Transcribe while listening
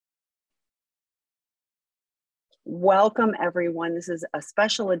Welcome, everyone. This is a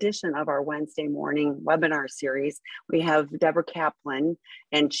special edition of our Wednesday morning webinar series. We have Debra Kaplan,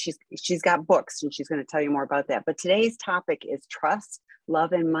 and she's got books, and she's going to tell you more about that. But today's topic is trust,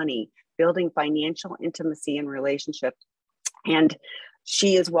 love, and money, building financial intimacy in relationships. And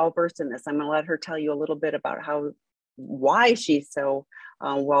she is well versed in this. I'm going to let her tell you a little bit about why she's so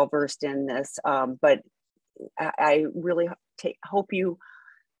well versed in this. But I really hope you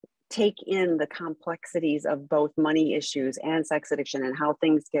take in the complexities of both money issues and sex addiction and how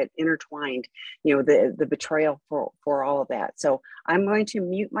things get intertwined, the betrayal for all of that. So I'm going to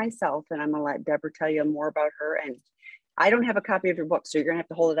mute myself and I'm going to let Debra tell you more about her. And I don't have a copy of your book, so you're going to have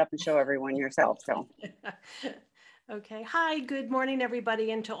to hold it up and show everyone yourself. So. Okay. Hi, good morning,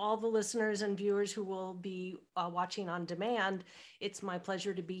 everybody. And to all the listeners and viewers who will be watching on demand, it's my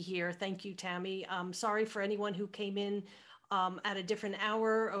pleasure to be here. Thank you, Tammy. Sorry for anyone who came in at a different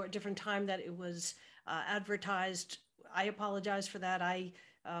hour or a different time that it was advertised. I apologize for that. I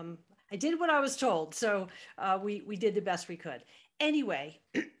did what I was told, so we did the best we could. Anyway,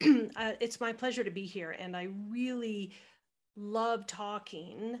 it's my pleasure to be here, and I really love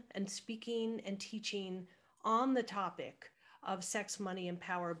talking and speaking and teaching on the topic of sex, money, and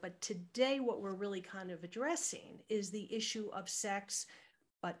power. But today, what we're really kind of addressing is the issue of sex,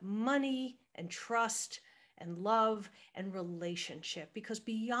 but money and trust and love and relationship, because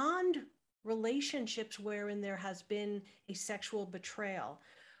beyond relationships wherein there has been a sexual betrayal,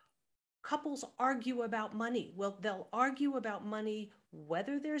 couples argue about money. Well, they'll argue about money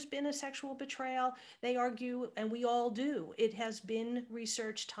whether there's been a sexual betrayal. They argue, and we all do. It has been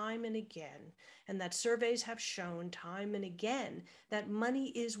researched time and again, and that surveys have shown time and again that money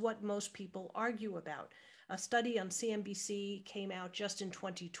is what most people argue about. A study on CNBC came out just in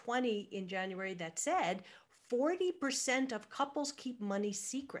 2020 in January that said 40% of couples keep money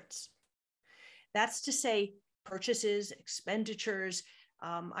secrets. That's to say purchases, expenditures.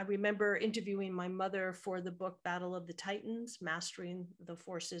 I remember interviewing my mother for the book Battle of the Titans, Mastering the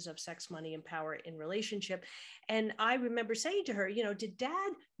Forces of Sex, Money, and Power in Relationship. And I remember saying to her, did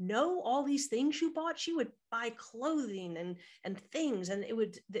Dad know all these things you bought? She would buy clothing and things, and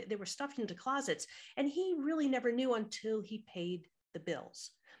they were stuffed into closets. And he really never knew until he paid the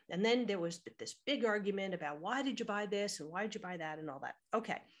bills. And then there was this big argument about why did you buy this and why did you buy that and all that.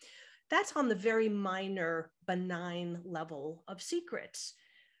 Okay. That's on the very minor, benign level of secrets.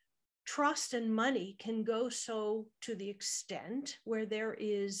 Trust and money can go so to the extent where there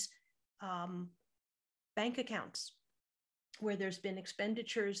is bank accounts, where there's been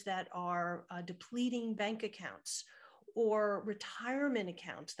expenditures that are depleting bank accounts, or retirement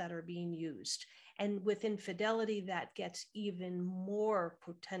accounts that are being used. And with infidelity, that gets even more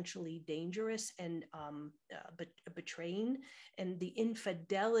potentially dangerous and betraying. And the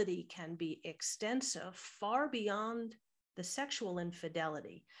infidelity can be extensive, far beyond the sexual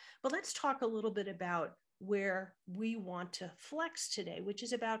infidelity. But let's talk a little bit about where we want to flex today, which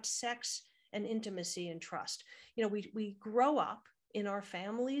is about sex and intimacy and trust. We grow up in our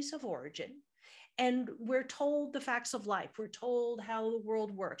families of origin, and we're told the facts of life. We're told how the world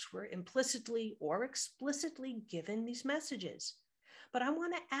works. We're implicitly or explicitly given these messages. But I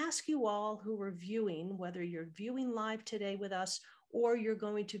want to ask you all who are viewing, whether you're viewing live today with us or you're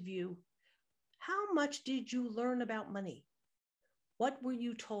going to view, how much did you learn about money? What were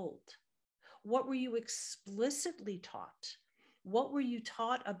you told? What were you explicitly taught? What were you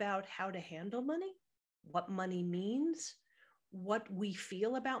taught about how to handle money? What money means? What we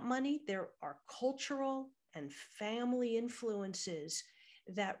feel about money? There are cultural and family influences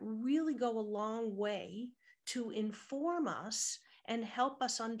that really go a long way to inform us and help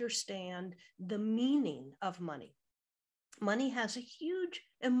us understand the meaning of money. Money has a huge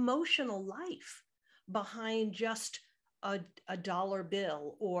emotional life behind just a dollar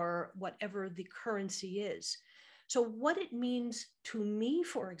bill or whatever the currency is. So what it means to me,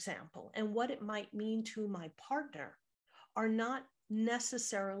 for example, and what it might mean to my partner are not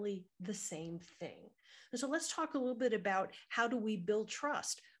necessarily the same thing. And so let's talk a little bit about how do we build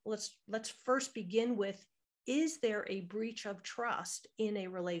trust. Let's first begin with, is there a breach of trust in a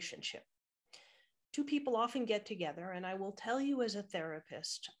relationship? Two people often get together, and I will tell you as a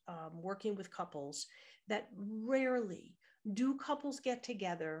therapist working with couples that rarely do couples get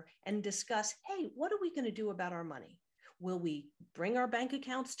together and discuss, hey, what are we going to do about our money? Will we bring our bank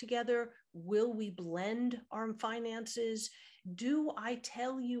accounts together? Will we blend our finances? Do I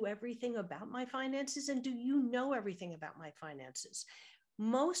tell you everything about my finances? And do you know everything about my finances?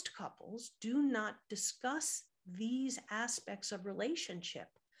 Most couples do not discuss these aspects of relationship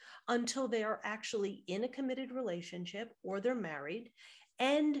until they are actually in a committed relationship or they're married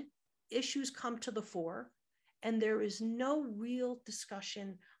and issues come to the fore And there is no real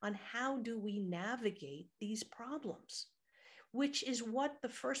discussion on how do we navigate these problems, which is what the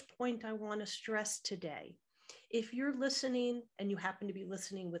first point I want to stress today. If you're listening and you happen to be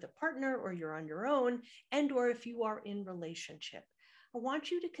listening with a partner, or you're on your own, and or if you are in relationship, I want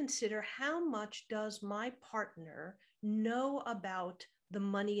you to consider, how much does my partner know about the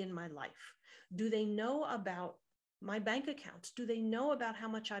money in my life? Do they know about my bank accounts? Do they know about how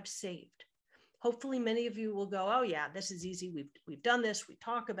much I've saved? Hopefully many of you will go, oh yeah, this is easy. We've done this. We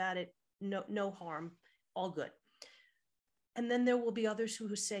talk about it. No harm, all good. And then there will be others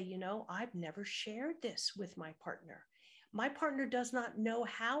who say, you know, I've never shared this with my partner. My partner does not know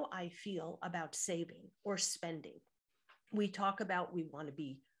how I feel about saving or spending. We talk about we want to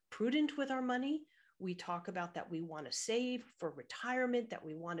be prudent with our money. We talk about that we want to save for retirement, that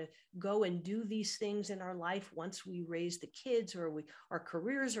we want to go and do these things in our life once we raise the kids or our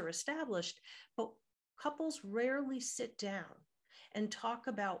careers are established. But couples rarely sit down and talk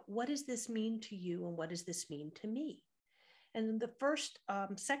about, what does this mean to you and what does this mean to me? And the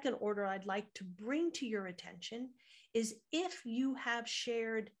second order I'd like to bring to your attention is, if you have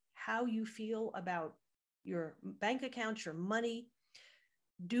shared how you feel about your bank accounts, your money,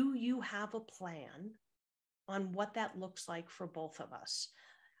 do you have a plan on what that looks like for both of us?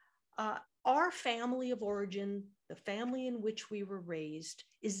 Our family of origin, the family in which we were raised,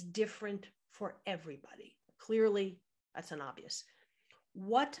 is different for everybody. Clearly, that's an obvious.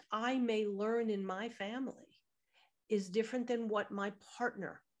 What I may learn in my family is different than what my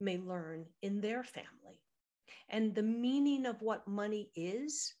partner may learn in their family. And the meaning of what money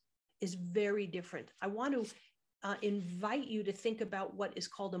is very different. I want to invite you to think about what is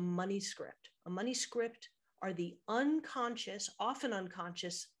called a money script. A money script are the unconscious, often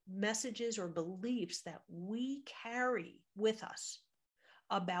unconscious messages or beliefs that we carry with us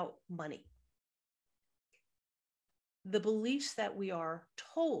about money. The beliefs that we are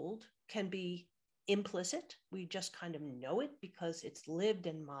told can be implicit. We just kind of know it because it's lived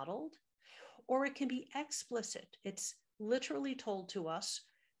and modeled. Or it can be explicit. It's literally told to us,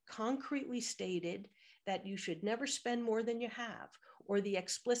 concretely stated, that you should never spend more than you have, or the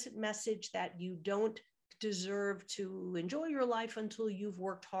explicit message that you don't deserve to enjoy your life until you've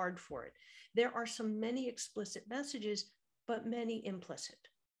worked hard for it. There are many explicit messages, but many implicit.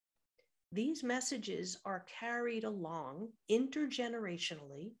 These messages are carried along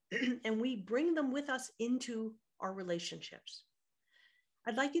intergenerationally, and we bring them with us into our relationships.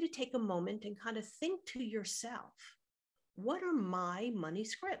 I'd like you to take a moment and kind of think to yourself, what are my money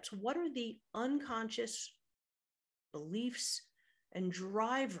scripts? What are the unconscious beliefs and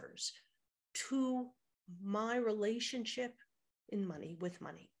drivers to my relationship with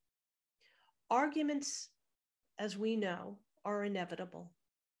money? Arguments, as we know, are inevitable.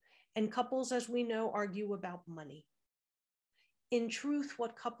 And couples, as we know, argue about money. In truth,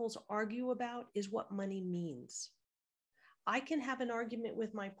 what couples argue about is what money means. I can have an argument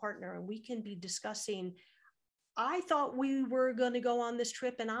with my partner and we can be discussing, I thought we were going to go on this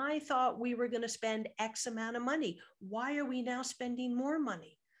trip and I thought we were going to spend X amount of money. Why are we now spending more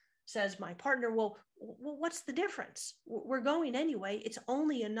money? Says my partner, well, what's the difference? We're going anyway. It's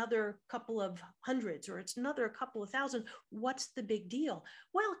only another couple of hundreds, or it's another couple of thousand. What's the big deal?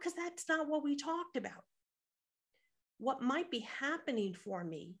 Well, because that's not what we talked about. What might be happening for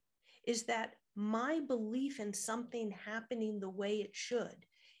me is that my belief in something happening the way it should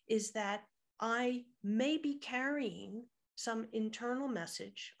is that I may be carrying some internal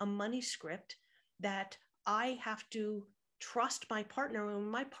message, a money script, that I have to trust my partner when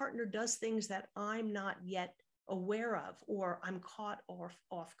my partner does things that I'm not yet aware of, or I'm caught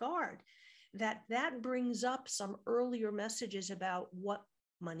off guard, that brings up some earlier messages about what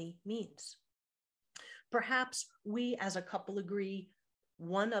money means. Perhaps we as a couple agree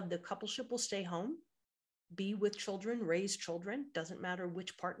one of the coupleship will stay home, be with children, raise children, doesn't matter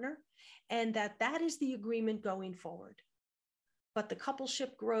which partner, and that is the agreement going forward. But the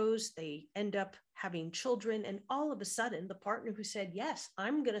coupleship grows, they end up having children, and all of a sudden, the partner who said, yes,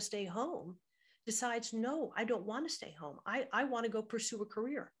 I'm going to stay home, decides, no, I don't want to stay home. I want to go pursue a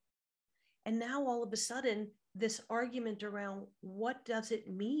career. And now all of a sudden, this argument around what does it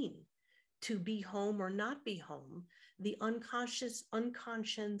mean to be home or not be home, the unconscious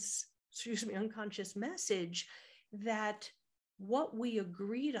message that what we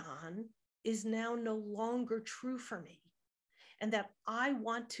agreed on is now no longer true for me. And that I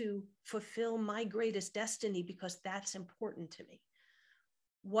want to fulfill my greatest destiny because that's important to me.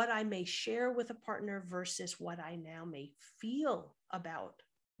 What I may share with a partner versus what I now may feel about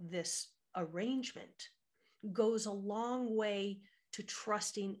this arrangement goes a long way to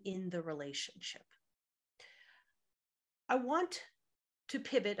trusting in the relationship. I want to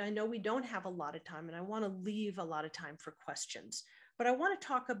pivot. I know we don't have a lot of time, and I want to leave a lot of time for questions, but I want to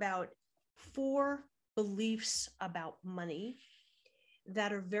talk about 4 beliefs about money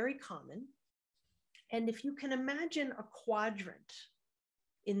that are very common. And if you can imagine a quadrant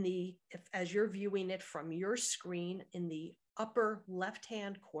as you're viewing it from your screen, in the upper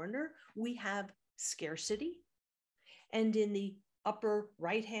left-hand corner, we have scarcity. And in the upper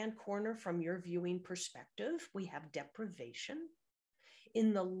right-hand corner from your viewing perspective, we have deprivation.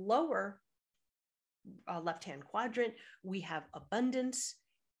 In the lower left-hand quadrant, we have abundance.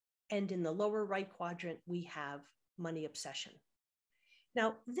 And in the lower right quadrant, we have money obsession.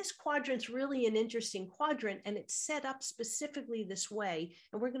 Now, this quadrant's really an interesting quadrant, and it's set up specifically this way.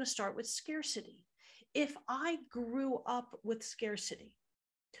 And we're going to start with scarcity. If I grew up with scarcity,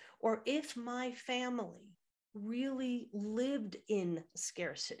 or if my family really lived in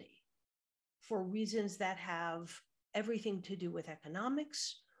scarcity for reasons that have everything to do with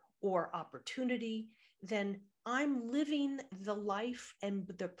economics or opportunity, then I'm living the life and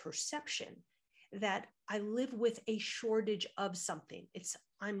the perception that I live with a shortage of something.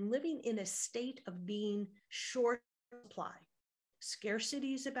 I'm living in a state of being short supply.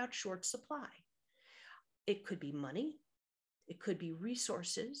 Scarcity is about short supply. It could be money, it could be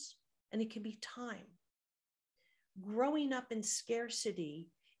resources, and it can be time. Growing up in scarcity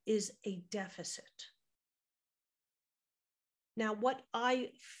is a deficit. Now, what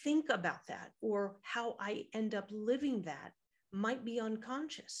I think about that, or how I end up living that, might be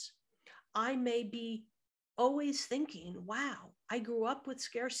unconscious. I may be always thinking, wow, I grew up with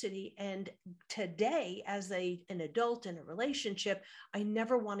scarcity, and today, as an adult in a relationship, I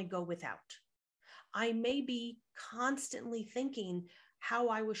never want to go without. I may be constantly thinking how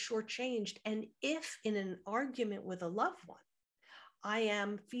I was shortchanged. And if in an argument with a loved one, I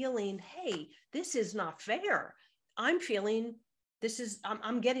am feeling, hey, this is not fair. I'm feeling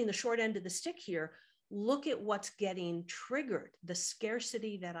I'm getting the short end of the stick here. Look at what's getting triggered, the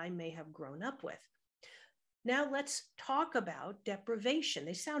scarcity that I may have grown up with. Now let's talk about deprivation.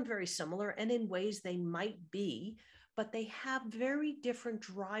 They sound very similar, and in ways they might be, but they have very different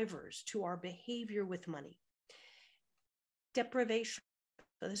drivers to our behavior with money. Deprivation.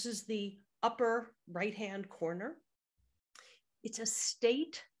 So this is the upper right-hand corner. It's a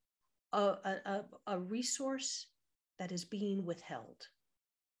state, a resource that is being withheld.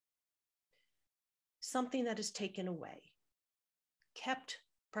 Something that is taken away, kept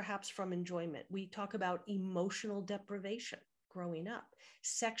perhaps from enjoyment. We talk about emotional deprivation growing up,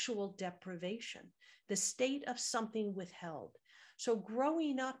 sexual deprivation, the state of something withheld. So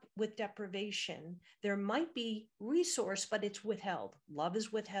growing up with deprivation, there might be resource, but it's withheld. Love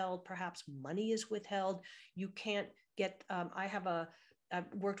is withheld, perhaps money is withheld. You can't get, I've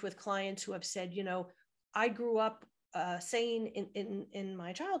worked with clients who have said, I grew up saying in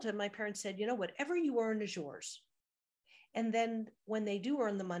my childhood, my parents said, whatever you earn is yours. And then when they do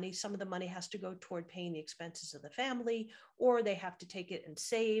earn the money, some of the money has to go toward paying the expenses of the family, or they have to take it and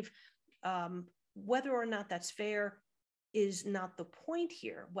save. Whether or not that's fair is not the point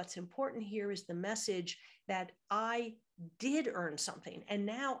here. What's important here is the message that I did earn something, and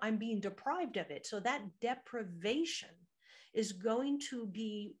now I'm being deprived of it. So that deprivation is going to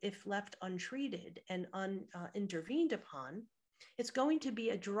be, if left untreated and unintervened upon, it's going to be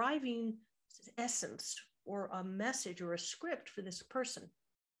a driving essence or a message or a script for this person.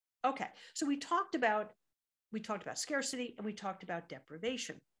 Okay, so we talked about scarcity, and we talked about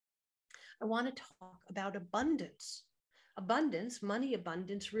deprivation. I want to talk about abundance. Abundance, money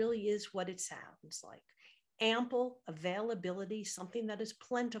abundance, really is what it sounds like. Ample availability, something that is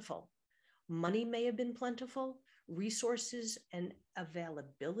plentiful. Money may have been plentiful, resources and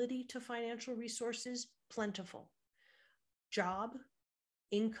availability to financial resources, plentiful. Job,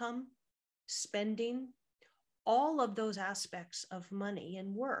 income, spending, all of those aspects of money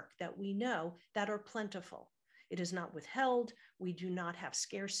and work that we know that are plentiful. It is not withheld. We do not have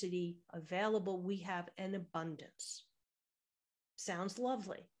scarcity available. We have an abundance. Sounds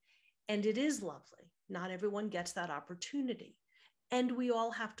lovely. And it is lovely. Not everyone gets that opportunity. And we all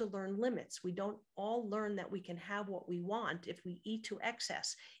have to learn limits. We don't all learn that we can have what we want if we eat to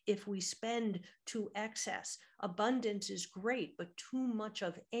excess, if we spend to excess. Abundance is great, but too much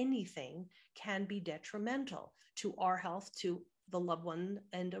of anything can be detrimental to our health, to the loved one,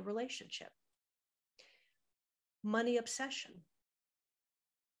 and a relationship. Money obsession.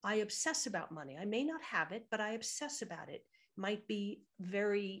 I obsess about money. I may not have it, but I obsess about it. Might be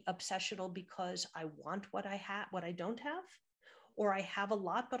very obsessional because I want what I don't have, or I have a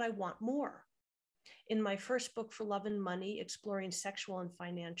lot, but I want more. In my first book, For Love and Money, Exploring Sexual and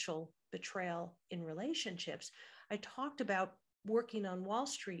Financial Betrayal in Relationships, I talked about working on Wall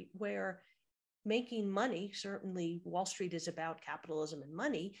Street, where making money, certainly Wall Street is about capitalism and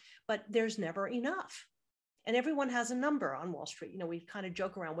money, but there's never enough. And everyone has a number on Wall Street. We kind of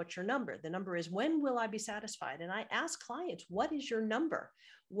joke around, what's your number? The number is, when will I be satisfied? And I ask clients, what is your number?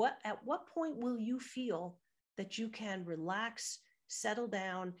 At what point will you feel that you can relax, settle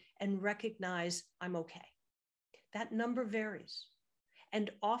down, and recognize I'm okay? That number varies.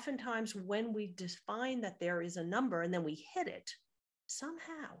 And oftentimes when we define that there is a number and then we hit it,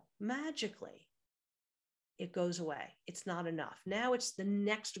 somehow, magically, it goes away. It's not enough. Now it's the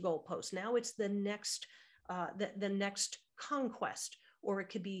next goalpost. Now it's the next conquest, or it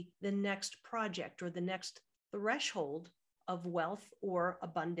could be the next project or the next threshold of wealth or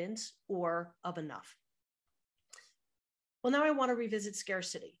abundance or of enough. Well, now I want to revisit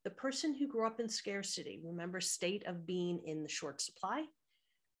scarcity. The person who grew up in scarcity, remember, state of being in the short supply.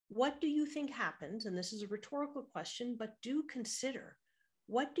 What do you think happens? And this is a rhetorical question, but do consider,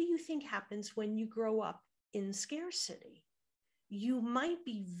 what do you think happens when you grow up in scarcity? You might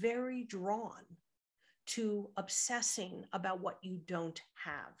be very drawn to obsessing about what you don't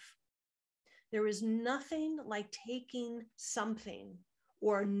have. There is nothing like taking something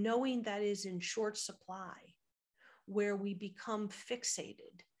or knowing that is in short supply where we become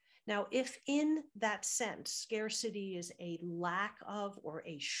fixated. Now, if in that sense, scarcity is a lack of or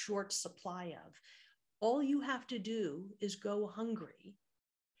a short supply of, all you have to do is go hungry,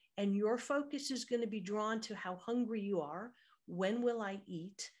 and your focus is going to be drawn to how hungry you are. When will I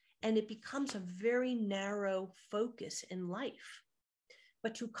eat? And it becomes a very narrow focus in life.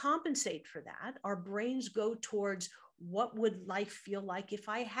 But to compensate for that, our brains go towards, what would life feel like if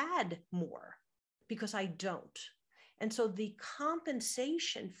I had more? Because I don't. And so the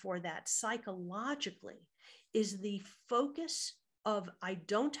compensation for that psychologically is the focus of, I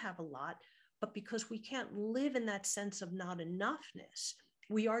don't have a lot, but because we can't live in that sense of not enoughness,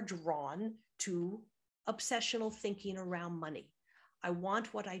 we are drawn to obsessional thinking around money. I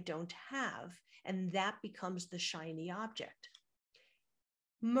want what I don't have, and that becomes the shiny object.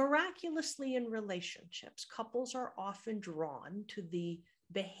 Miraculously, in relationships, couples are often drawn to the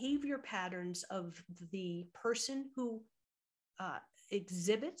behavior patterns of the person who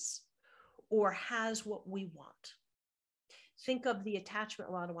exhibits or has what we want. Think of the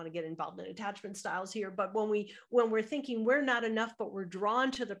attachment. Well, I don't want to get involved in attachment styles here, but when we're thinking we're not enough, but we're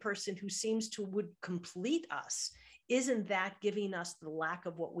drawn to the person who seems to would complete us, isn't that giving us the lack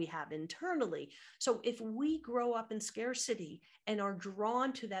of what we have internally? So if we grow up in scarcity and are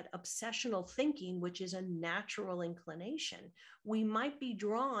drawn to that obsessional thinking, which is a natural inclination, we might be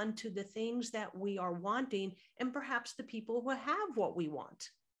drawn to the things that we are wanting and perhaps the people who have what we want.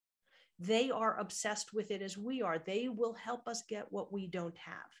 They are obsessed with it as we are. They will help us get what we don't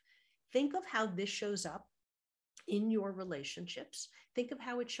have. Think of how this shows up in your relationships. Think of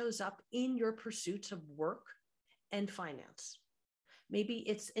how it shows up in your pursuits of work and finance. Maybe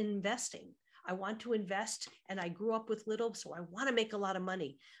it's investing. I want to invest, and I grew up with little, so I want to make a lot of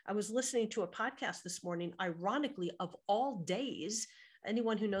money. I was listening to a podcast this morning, ironically, of all days,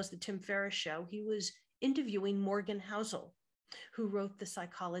 anyone who knows the Tim Ferriss show, he was interviewing Morgan Housel, who wrote The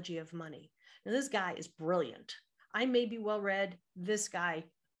Psychology of Money. Now, this guy is brilliant. I may be well-read. This guy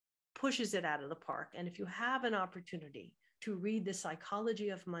pushes it out of the park. And if you have an opportunity to read The Psychology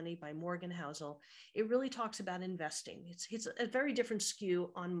of Money by Morgan Housel, it really talks about investing. It's a very different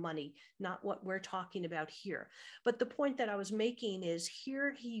skew on money, not what we're talking about here. But the point that I was making is,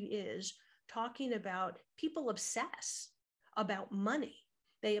 here he is talking about people obsess about money.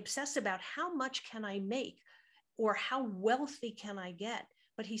 They obsess about how much can I make, or how wealthy can I get?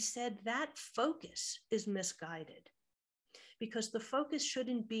 But he said that focus is misguided, because the focus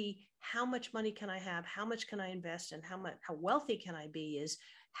shouldn't be how much money can I have, how much can I invest, and how wealthy can I be, is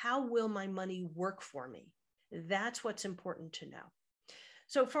how will my money work for me? That's what's important to know.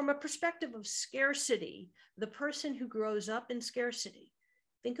 So from a perspective of scarcity, the person who grows up in scarcity,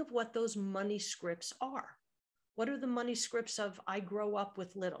 think of what those money scripts are. What are the money scripts of, I grow up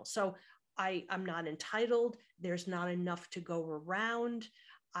with little? So I'm not entitled. There's not enough to go around.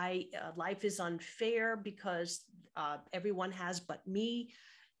 Life is unfair because everyone has but me.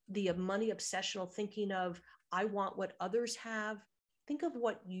 The money obsessional thinking of, I want what others have. Think of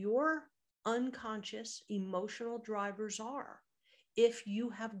what your unconscious emotional drivers are if you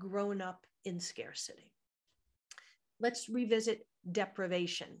have grown up in scarcity. Let's revisit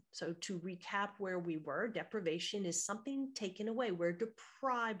deprivation. So to recap where we were, deprivation is something taken away. We're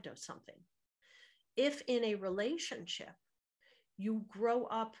deprived of something. If in a relationship you grow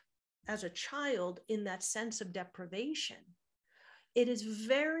up as a child in that sense of deprivation, it is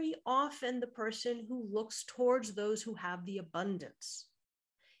very often the person who looks towards those who have the abundance.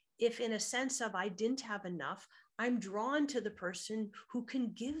 If in a sense of I didn't have enough, I'm drawn to the person who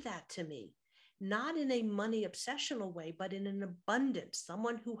can give that to me, not in a money obsessional way, but in an abundance,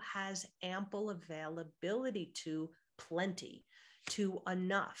 someone who has ample availability to plenty, to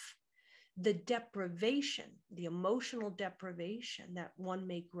enough. The deprivation, the emotional deprivation that one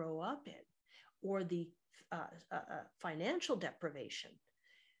may grow up in, or the financial deprivation,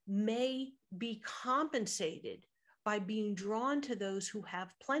 may be compensated by being drawn to those who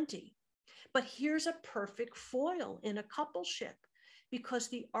have plenty. But here's a perfect foil in a coupleship, because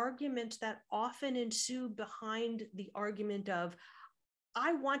the arguments that often ensue behind the argument of,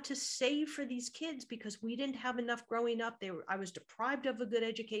 I want to save for these kids because we didn't have enough growing up. I was deprived of a good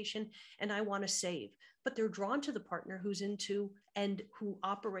education and I want to save. But they're drawn to the partner who's into and who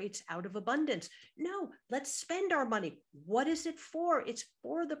operates out of abundance. No, let's spend our money. What is it for? It's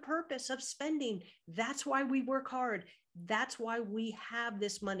for the purpose of spending. That's why we work hard. That's why we have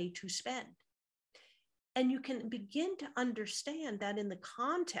this money to spend. And you can begin to understand that in the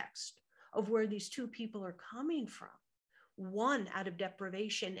context of where these two people are coming from, one out of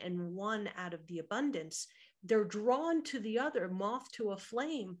deprivation and one out of the abundance, they're drawn to the other, moth to a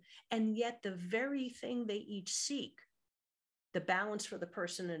flame, and yet the very thing they each seek, the balance for the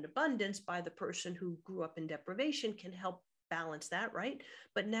person in abundance by the person who grew up in deprivation, can help balance that, right?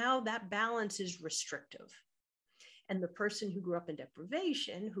 But now that balance is restrictive. And the person who grew up in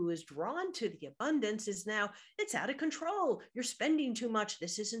deprivation, who is drawn to the abundance, is now, it's out of control. You're spending too much.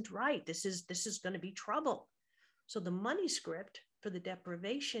 This isn't right. This is going to be trouble. So the money script for the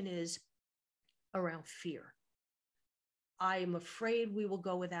deprivation is around fear. I am afraid we will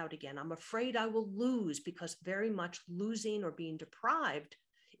go without again. I'm afraid I will lose, because very much losing or being deprived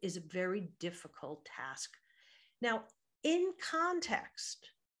is a very difficult task. Now, in context,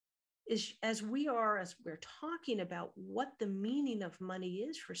 as we're talking about what the meaning of money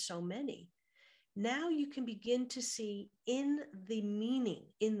is for so many, now you can begin to see in the meaning,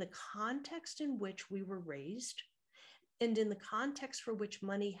 in the context in which we were raised, and in the context for which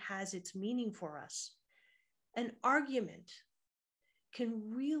money has its meaning for us, an argument can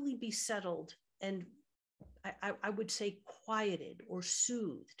really be settled and I would say quieted or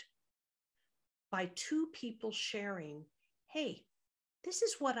soothed by two people sharing, hey, this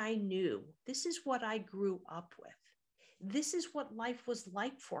is what I knew. This is what I grew up with. This is what life was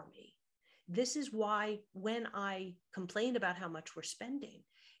like for me. This is why when I complain about how much we're spending,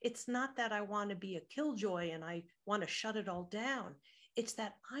 it's not that I want to be a killjoy and I want to shut it all down. It's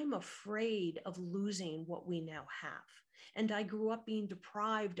that I'm afraid of losing what we now have. And I grew up being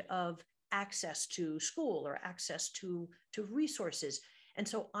deprived of access to school or access to resources. And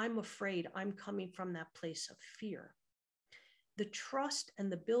so I'm afraid. I'm coming from that place of fear. The trust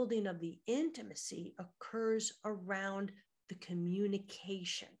and the building of the intimacy occurs around the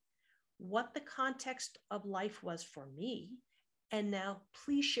communication, what the context of life was for me. And now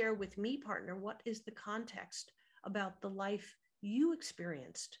please share with me, partner, what is the context about the life you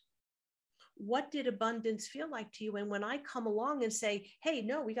experienced? What did abundance feel like to you? And when I come along and say, hey,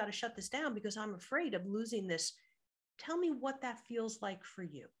 no, we got to shut this down because I'm afraid of losing this, tell me what that feels like for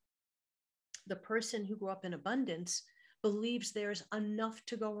you. The person who grew up in abundance believes there's enough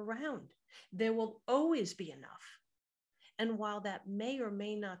to go around. There will always be enough. And while that may or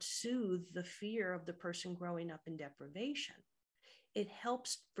may not soothe the fear of the person growing up in deprivation, it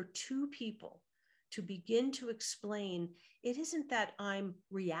helps for two people to begin to explain, it isn't that I'm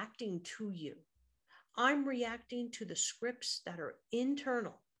reacting to you. I'm reacting to the scripts that are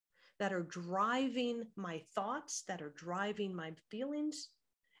internal, that are driving my thoughts, that are driving my feelings,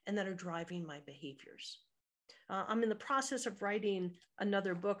 and that are driving my behaviors. I'm in the process of writing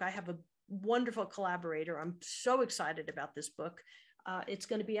another book. I have a wonderful collaborator. I'm so excited about this book. It's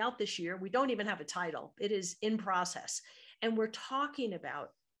going to be out this year. We don't even have a title. It is in process. And we're talking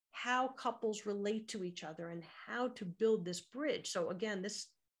about how couples relate to each other and how to build this bridge. So again, this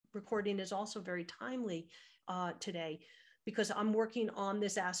recording is also very timely today, because I'm working on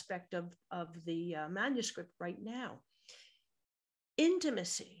this aspect of the manuscript right now.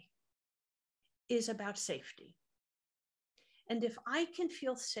 Intimacy is about safety. And if I can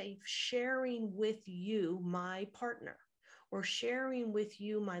feel safe sharing with you, my partner, or sharing with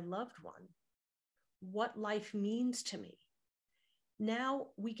you, my loved one, what life means to me, now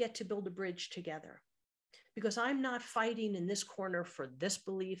we get to build a bridge together. Because I'm not fighting in this corner for this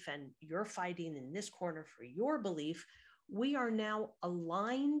belief and you're fighting in this corner for your belief. We are now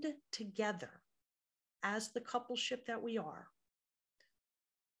aligned together as the coupleship that we are,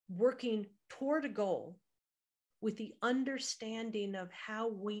 working toward a goal with the understanding of how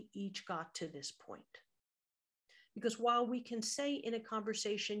we each got to this point. Because while we can say in a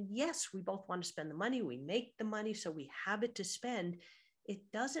conversation, yes, we both want to spend the money, we make the money, so we have it to spend, it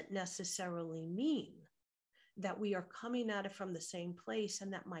doesn't necessarily mean that we are coming at it from the same place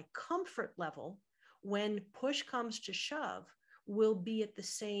and that my comfort level, when push comes to shove, will be at the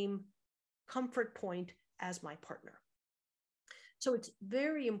same comfort point as my partner. So it's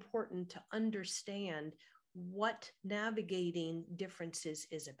very important to understand what navigating differences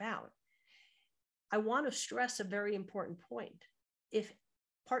is about. I want to stress a very important point. If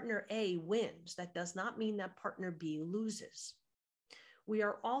partner A wins, that does not mean that partner B loses. We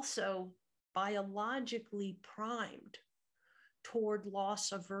are also biologically primed toward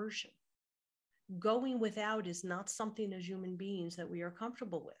loss aversion. Going without is not something as human beings that we are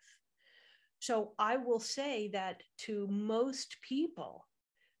comfortable with. So I will say that to most people,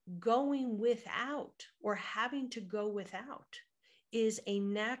 going without or having to go without is a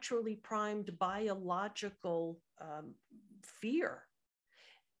naturally primed biological fear.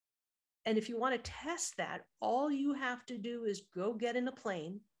 And if you want to test that, all you have to do is go get in a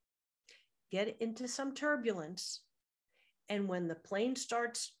plane, get into some turbulence. And when the plane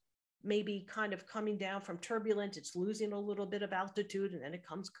starts maybe kind of coming down from turbulence, it's losing a little bit of altitude and then it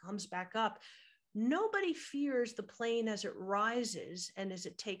comes back up. Nobody fears the plane as it rises and as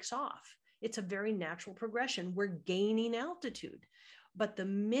it takes off. It's a very natural progression. We're gaining altitude. But the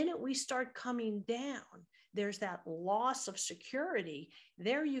minute we start coming down, there's that loss of security.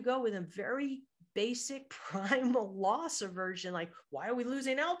 There you go with a very basic primal loss aversion. Like, why are we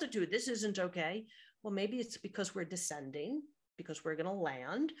losing altitude? This isn't okay. Well, maybe it's because we're descending, because we're going to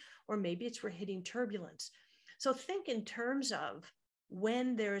land, or maybe it's we're hitting turbulence. So think in terms of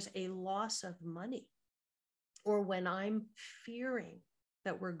when there's a loss of money, or when I'm fearing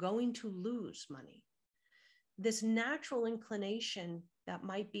that we're going to lose money, this natural inclination that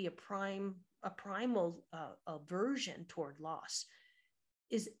might be a primal aversion toward loss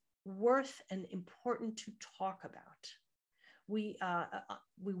is worth and important to talk about. We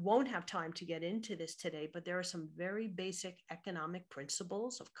won't have time to get into this today, but there are some very basic economic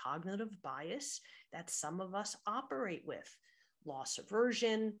principles of cognitive bias that some of us operate with. Loss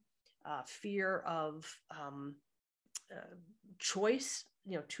aversion, fear of choice,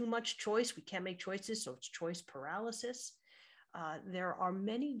 too much choice. We can't make choices, so it's choice paralysis. There are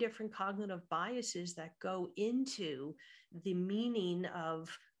many different cognitive biases that go into the meaning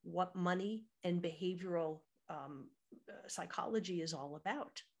of what money and behavioral psychology is all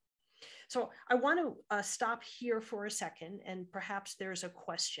about. So I want to stop here for a second, and perhaps there's a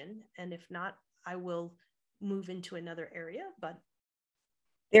question, and if not, I will move into another area, but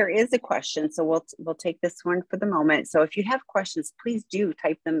there is a question, so we'll take this one for the moment. So if you have questions, please do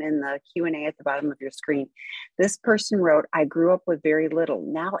type them in the Q&A at the bottom of your screen. This person wrote, I grew up with very little.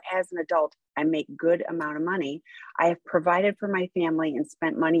 Now as an adult, I make good amount of money. I have provided for my family and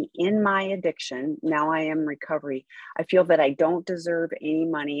spent money in my addiction. Now I am in recovery. I feel that I don't deserve any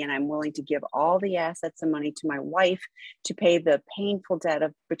money, and I'm willing to give all the assets and money to my wife to pay the painful debt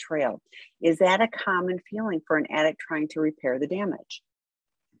of betrayal. Is that a common feeling for an addict trying to repair the damage?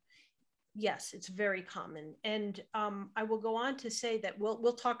 Yes, it's very common. And I will go on to say that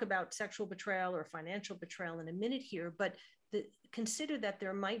we'll talk about sexual betrayal or financial betrayal in a minute here, but consider that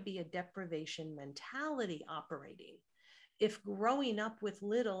there might be a deprivation mentality operating. If growing up with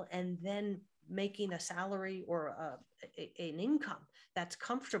little and then making a salary or an income that's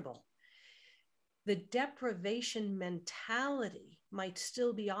comfortable, the deprivation mentality might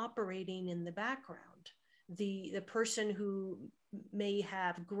still be operating in the background. The person who may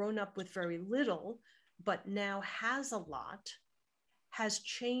have grown up with very little, but now has a lot, has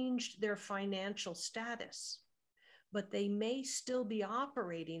changed their financial status, but they may still be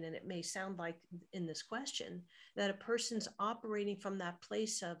operating, and it may sound like in this question, that a person's operating from that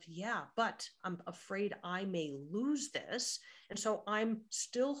place of, yeah, but I'm afraid I may lose this. And so I'm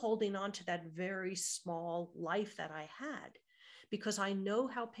still holding on to that very small life that I had, because I know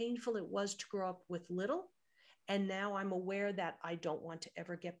how painful it was to grow up with little. And now I'm aware that I don't want to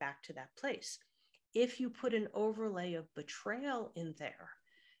ever get back to that place. If you put an overlay of betrayal in there,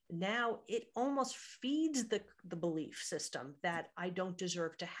 now it almost feeds the belief system that I don't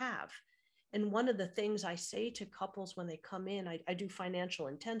deserve to have. And one of the things I say to couples when they come in, I do financial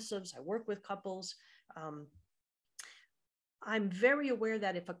intensives, I work with couples. I'm very aware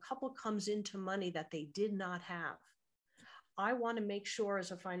that if a couple comes into money that they did not have, I want to make sure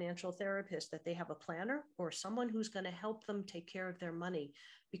as a financial therapist that they have a planner or someone who's going to help them take care of their money,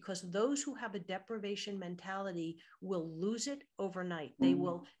 because those who have a deprivation mentality will lose it overnight. They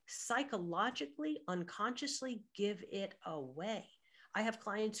will psychologically, unconsciously give it away. I have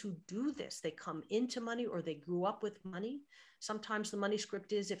clients who do this. They come into money or they grew up with money. Sometimes the money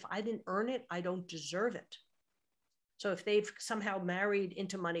script is, if I didn't earn it, I don't deserve it. So if they've somehow married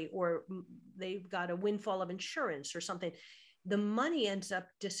into money or they've got a windfall of insurance or something, the money ends up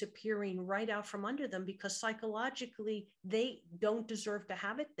disappearing right out from under them because psychologically they don't deserve to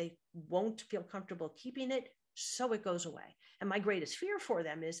have it. They won't feel comfortable keeping it. So it goes away. And my greatest fear for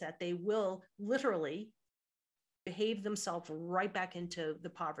them is that they will literally behave themselves right back into the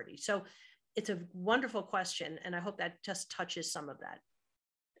poverty. So it's a wonderful question. And I hope that just touches some of that.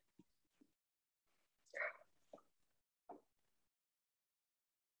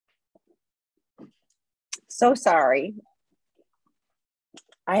 So sorry.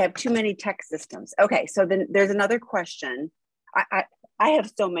 I have too many tech systems. Okay, so then there's another question. I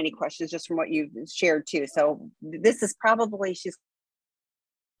have so many questions just from what you've shared too. So this is probably, she's.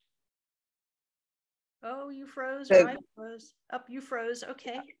 Oh, you froze, or I froze. Up, you froze.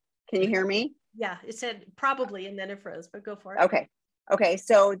 Okay. Can you hear me? Yeah, it said probably, and then it froze, but go for it. Okay. Okay,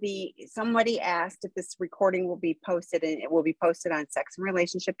 so somebody asked if this recording will be posted, and it will be posted on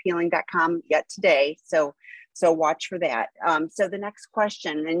sexandrelationshiphealing.com yet today. So watch for that. So the next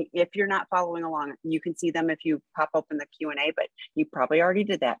question, and if you're not following along, you can see them if you pop open the Q&A, but you probably already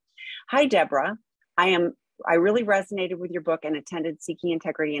did that. Hi, Debra. I really resonated with your book and attended Seeking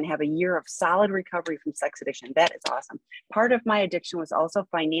Integrity and have a year of solid recovery from sex addiction. That is awesome. Part of my addiction was also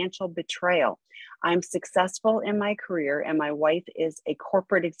financial betrayal. I'm successful in my career, and my wife is a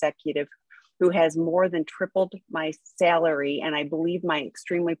corporate executive who has more than tripled my salary, and I believe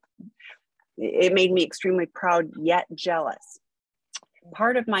it made me extremely proud yet jealous.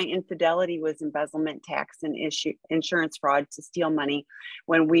 Part of my infidelity was embezzlement, tax, and insurance fraud to steal money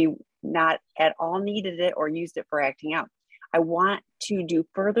when we not at all needed it or used it for acting out. I want to do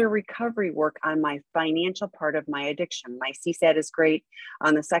further recovery work on my financial part of my addiction. My CSAT is great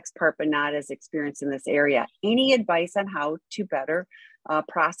on the sex part, but not as experienced in this area. Any advice on how to better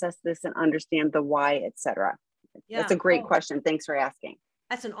process this and understand the why, etc.? Yeah. That's a great question. Thanks for asking.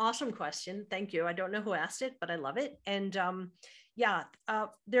 That's an awesome question. Thank you. I don't know who asked it, but I love it. And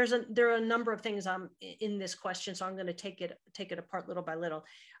there are a number of things in this question, so I'm going to take it apart little by little.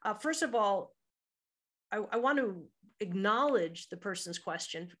 First of all, I want to acknowledge the person's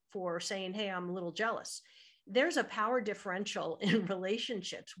question for saying, hey, I'm a little jealous. There's a power differential in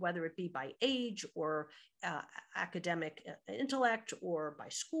relationships, whether it be by age or academic intellect or by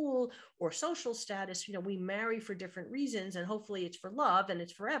school or social status. You know, we marry for different reasons, and hopefully it's for love and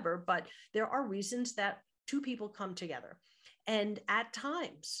it's forever, but there are reasons that two people come together. And at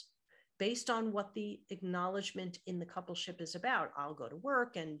times, based on what the acknowledgement in the coupleship is about, I'll go to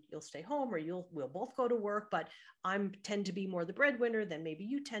work and you'll stay home, or we'll both go to work, but I tend to be more the breadwinner than maybe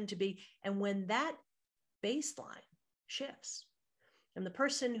you tend to be. And when that baseline shifts and the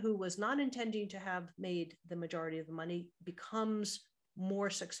person who was not intending to have made the majority of the money becomes more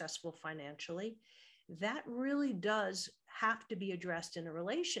successful financially, that really does have to be addressed in a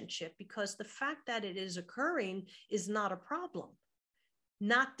relationship, because the fact that it is occurring is not a problem.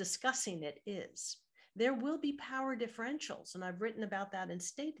 Not discussing it is. There will be power differentials, and I've written about that and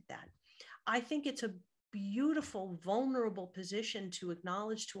stated that. I think it's a beautiful, vulnerable position to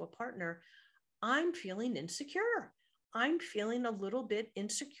acknowledge to a partner, I'm feeling insecure. I'm feeling a little bit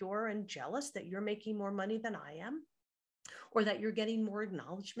insecure and jealous that you're making more money than I am, or that you're getting more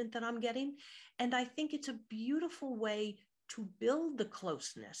acknowledgement than I'm getting. And I think it's a beautiful way to build the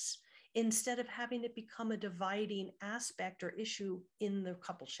closeness instead of having it become a dividing aspect or issue in the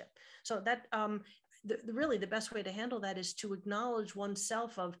coupleship. So that really the best way to handle that is to acknowledge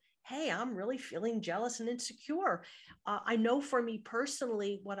oneself of, hey, I'm really feeling jealous and insecure. I know for me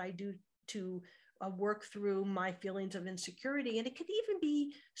personally, what I do to work through my feelings of insecurity, and it could even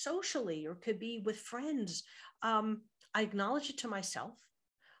be socially or could be with friends. I acknowledge it to myself.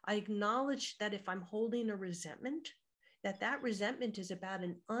 I acknowledge that if I'm holding a resentment, that resentment is about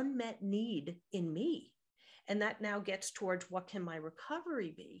an unmet need in me. And that now gets towards what can my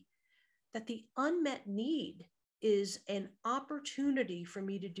recovery be? That the unmet need is an opportunity for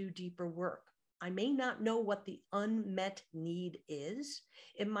me to do deeper work. I may not know what the unmet need is.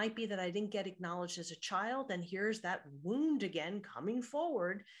 It might be that I didn't get acknowledged as a child, and here's that wound again coming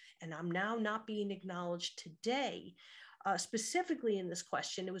forward, and I'm now not being acknowledged today. Specifically in this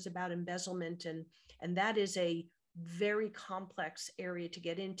question, it was about embezzlement, and that is a very complex area to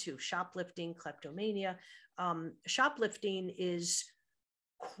get into. Shoplifting, kleptomania, Shoplifting is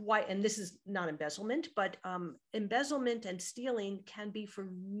quite, and this is not embezzlement, but embezzlement and stealing can be for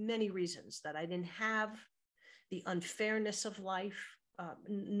many reasons: that I didn't have, the unfairness of life.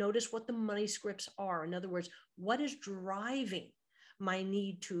 Notice what the money scripts are. In other words, what is driving my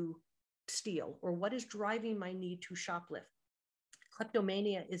need to steal, or what is driving my need to shoplift?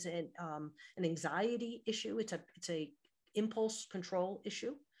 Kleptomania is an anxiety issue. It's a impulse control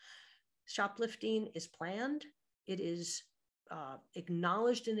issue. Shoplifting is planned. It is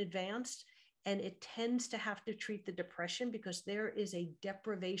acknowledged in advance, and it tends to have to treat the depression because there is a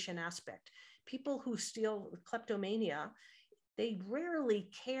deprivation aspect. People who steal with kleptomania, they rarely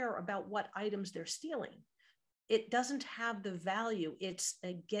care about what items they're stealing. It doesn't have the value. It's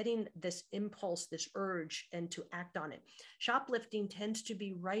getting this impulse, this urge, and to act on it. Shoplifting tends to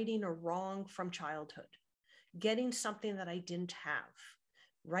be righting a wrong from childhood, getting something that I didn't have,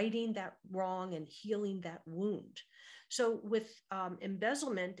 righting that wrong and healing that wound. So with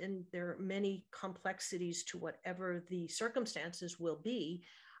embezzlement, and there are many complexities to whatever the circumstances will be,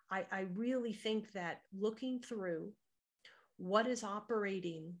 I really think that looking through what is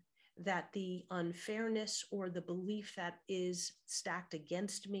operating, that the unfairness or the belief that is stacked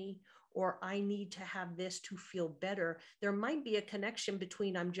against me, or I need to have this to feel better. There might be a connection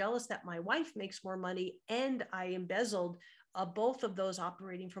between I'm jealous that my wife makes more money and I embezzled, both of those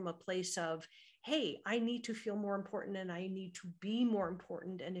operating from a place of, hey, I need to feel more important and I need to be more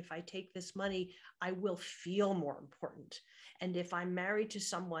important. And if I take this money, I will feel more important. And if I'm married to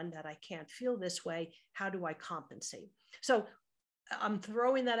someone that I can't feel this way, how do I compensate? So I'm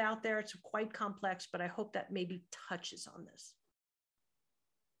throwing that out there. It's quite complex, but I hope that maybe touches on this.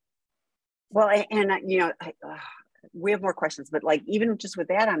 Well, and we have more questions, but like, even just with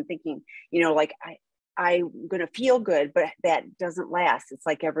that, I'm thinking, like I'm going to feel good, but that doesn't last. It's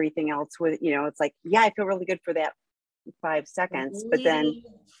like everything else with, it's like, yeah, I feel really good for that 5 seconds, but then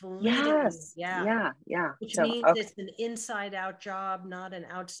yes, yeah. Which So, means okay. It's an inside out job, not an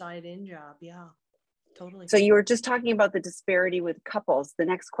outside in job. Yeah, totally. So you were just talking about the disparity with couples. The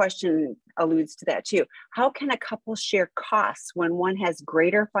next question alludes to that too. How can a couple share costs when one has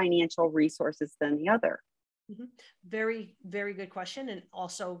greater financial resources than the other? Mm-hmm. Very, very good question. And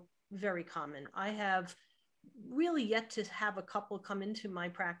also very common. I have really yet to have a couple come into my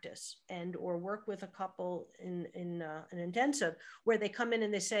practice and or work with a couple in an intensive where they come in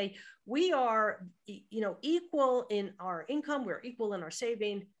and they say, we are equal in our income, we're equal in our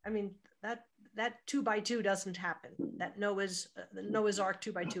saving. I mean, that 2 by 2 doesn't happen. That Noah's Ark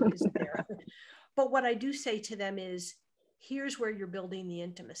 2 by 2 isn't there. But what I do say to them is, here's where you're building the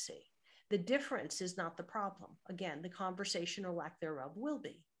intimacy. The difference is not the problem. Again, the conversation or lack thereof will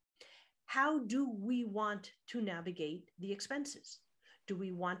be. How do we want to navigate the expenses? Do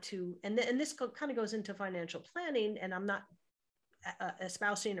we want to, and this kind of goes into financial planning, and I'm not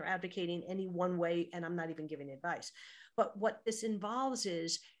espousing or advocating any one way, and I'm not even giving advice. But what this involves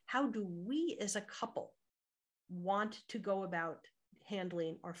is, how do we as a couple want to go about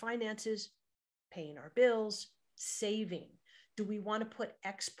handling our finances, paying our bills, saving? Do we want to put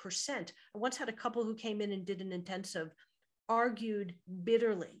X percent? I once had a couple who came in and did an intensive, argued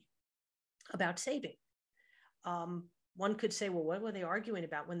bitterly about saving. One could say, well, what were they arguing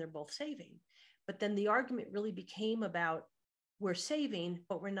about when they're both saving? But then the argument really became about, we're saving,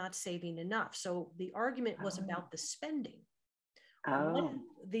 but we're not saving enough. So the argument was about the spending. The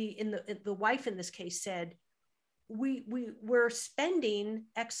wife in this case said, we're spending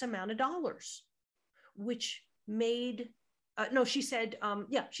X amount of dollars, which made, she said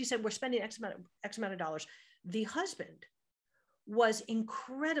we're spending X amount of dollars. The husband was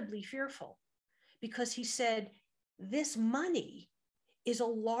incredibly fearful because he said, this money is a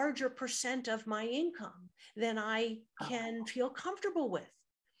larger percent of my income than I can feel comfortable with.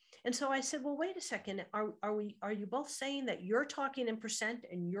 And so I said, well, wait a second. Are you both saying that you're talking in percent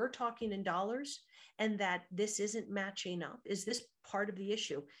and you're talking in dollars, and that this isn't matching up? Is this part of the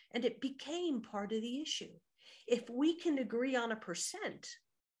issue? And it became part of the issue. If we can agree on a percent,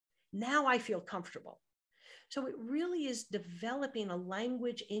 now I feel comfortable. So it really is developing a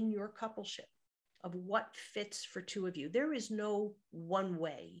language in your coupleship of what fits for two of you. There is no one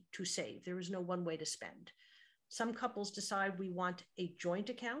way to save. There is no one way to spend. Some couples decide we want a joint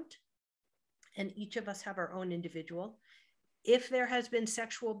account, and each of us have our own individual. If there has been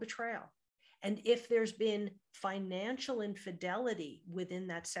sexual betrayal, and if there's been financial infidelity within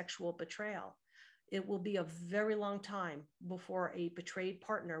that sexual betrayal, it will be a very long time before a betrayed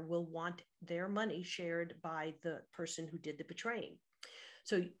partner will want their money shared by the person who did the betraying.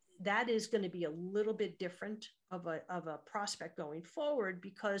 So that is going to be a little bit different of a prospect going forward,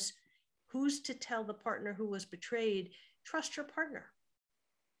 because Who's to tell the partner who was betrayed, trust your partner?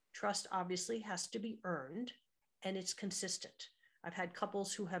 Trust obviously has to be earned, and it's consistent. I've had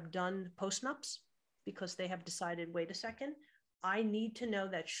couples who have done postnups because they have decided, wait a second, I need to know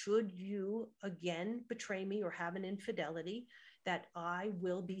that should you again betray me or have an infidelity, that I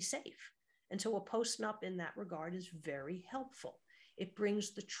will be safe. And so a postnup in that regard is very helpful. It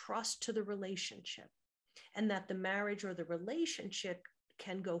brings the trust to the relationship, and that the marriage or the relationship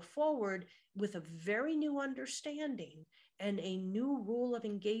can go forward with a very new understanding and a new rule of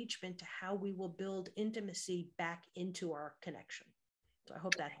engagement to how we will build intimacy back into our connection. So I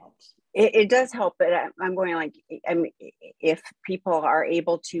hope that helps. It does help, but I'm going like, I mean, if people are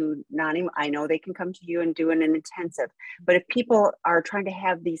able to not even, I know they can come to you and do an intensive, but if people are trying to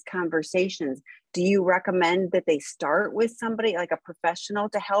have these conversations, do you recommend that they start with somebody like a professional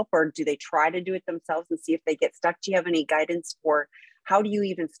to help, or do they try to do it themselves and see if they get stuck? Do you have any guidance for how do you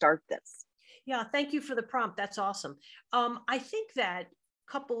even start this? Yeah, thank you for the prompt. That's awesome. I think that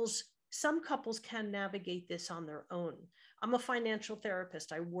some couples can navigate this on their own. I'm a financial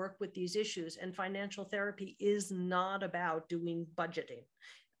therapist. I work with these issues, and financial therapy is not about doing budgeting.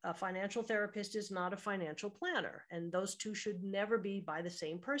 A financial therapist is not a financial planner, and those two should never be by the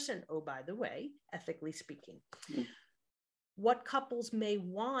same person. Oh, by the way, ethically speaking. Mm. What couples may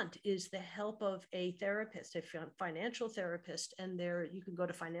want is the help of a therapist, a financial therapist, and you can go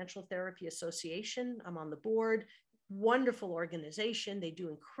to Financial Therapy Association. I'm on the board. Wonderful organization. They do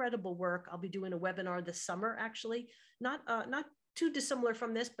incredible work. I'll be doing a webinar this summer, actually, not too dissimilar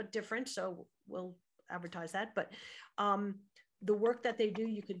from this, but different. So we'll advertise that. But the work that they do,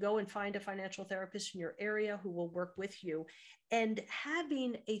 you could go and find a financial therapist in your area who will work with you. And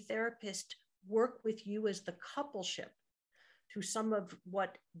having a therapist work with you as the coupleship through some of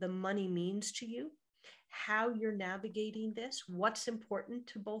what the money means to you, how you're navigating this, what's important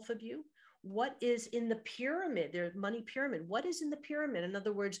to both of you, what is in the pyramid, their money pyramid, what is in the pyramid? In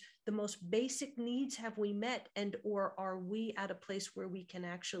other words, the most basic needs have we met, and or are we at a place where we can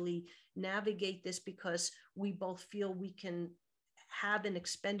actually navigate this because we both feel we can have an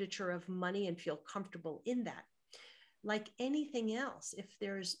expenditure of money and feel comfortable in that. Like anything else, if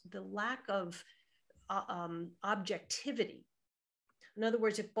there's the lack of objectivity, in other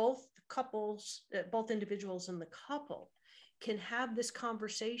words, if both individuals in the couple can have this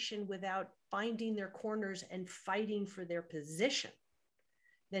conversation without finding their corners and fighting for their position,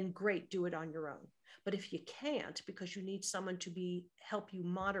 then great, do it on your own. But if you can't, because you need someone to help you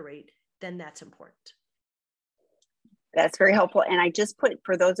moderate, then that's important. That's very helpful. And I just put,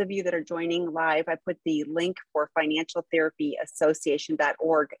 for those of you that are joining live, I put the link for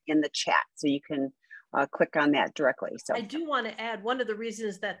financialtherapyassociation.org in the chat. So you can click on that directly. So I do want to add, one of the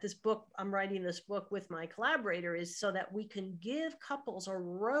reasons that I'm writing this book with my collaborator is so that we can give couples a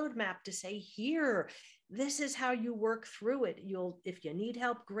roadmap to say, here, this is how you work through it. If you need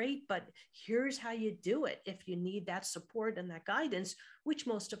help, great, but here's how you do it. If you need that support and that guidance, which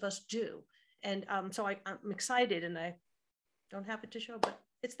most of us do. And so I'm excited, and I don't have it to show, but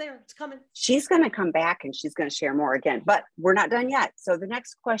it's there, it's coming. She's going to come back and she's going to share more again, but we're not done yet. So the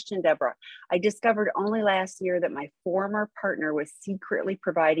next question, Debra, I discovered only last year that my former partner was secretly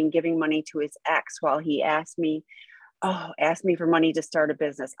giving money to his ex while he asked me for money to start a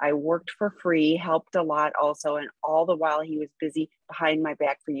business. I worked for free, helped a lot also, and all the while he was busy behind my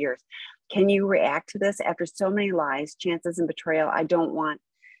back for years. Can you react to this? After so many lies, chances, and betrayal, I don't want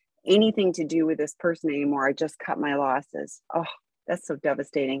anything to do with this person anymore. I just cut my losses. Oh, that's so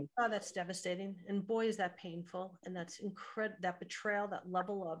devastating. Oh, that's devastating. And boy, is that painful. And that's incredible, that betrayal, that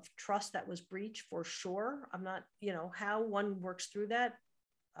level of trust that was breached for sure. I'm not, how one works through that.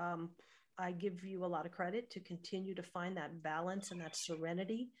 I give you a lot of credit to continue to find that balance and that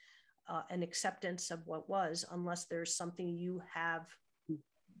serenity and acceptance of what was, unless there's something you have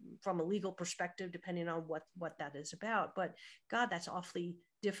from a legal perspective, depending on what that is about. But God, that's awfully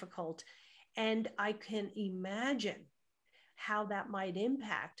difficult. And I can imagine how that might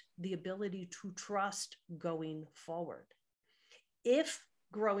impact the ability to trust going forward. If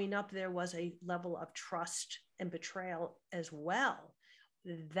growing up there was a level of trust and betrayal as well,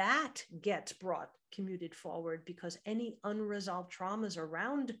 that gets commuted forward, because any unresolved traumas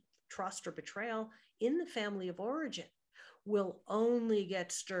around trust or betrayal in the family of origin will only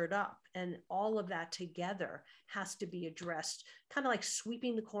get stirred up, and all of that together has to be addressed, kind of like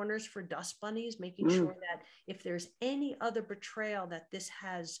sweeping the corners for dust bunnies, making sure that if there's any other betrayal that this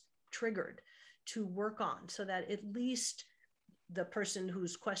has triggered, to work on, so that at least the person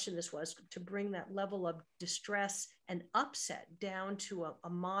whose question this was, to bring that level of distress and upset down to a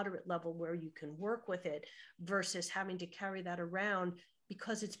moderate level where you can work with it, versus having to carry that around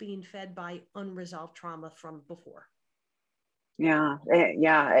because it's being fed by unresolved trauma from before. Yeah,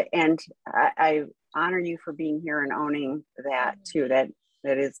 yeah, and I honor you for being here and owning that too. That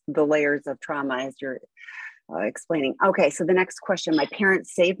is the layers of trauma as you're explaining. Okay, so the next question: my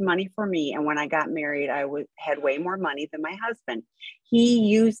parents saved money for me, and when I got married, had way more money than my husband. He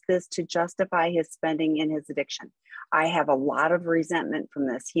used this to justify his spending in his addiction. I have a lot of resentment from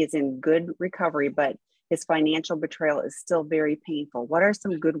this. He is in good recovery, but his financial betrayal is still very painful. What are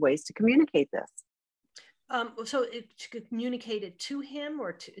some good ways to communicate this? So to communicate it to him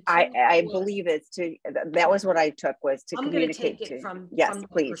or I believe it's to, that was what I took, was to communicate to. I'm going to take it from yes, the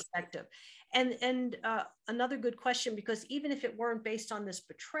please. perspective. And another good question, because even if it weren't based on this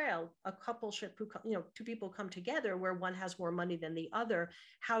betrayal, a couple should, two people come together where one has more money than the other,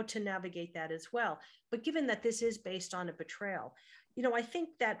 how to navigate that as well. But given that this is based on a betrayal, I think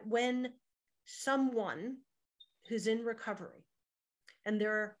that when someone who's in recovery and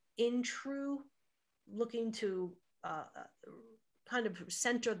they're in true looking to kind of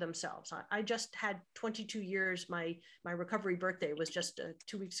center themselves. I just had 22 years. My recovery birthday was just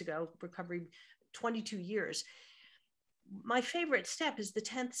 2 weeks ago. Recovery, 22 years. My favorite step is the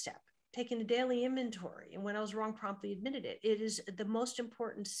 10th step, taking a daily inventory. And when I was wrong, promptly admitted it. It is the most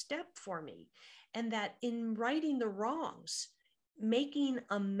important step for me. And that in righting the wrongs, making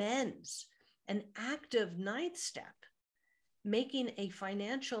amends, an active 9th step, making a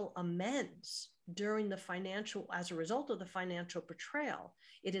financial amends as a result of the financial betrayal.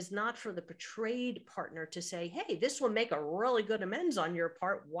 It is not for the betrayed partner to say, hey, this will make a really good amends on your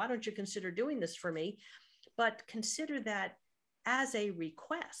part. Why don't you consider doing this for me? But consider that as a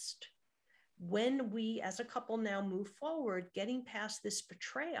request. When we as a couple now move forward, getting past this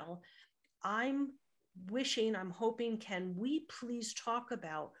betrayal, I'm hoping, can we please talk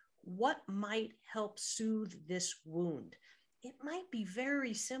about what might help soothe this wound? It might be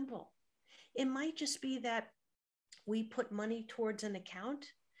very simple. It might just be that we put money towards an account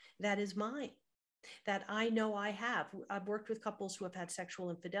that is mine, that I know I have. I've worked with couples who have had sexual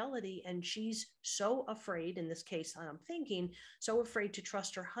infidelity, and she's so afraid, in this case, I'm thinking, so afraid to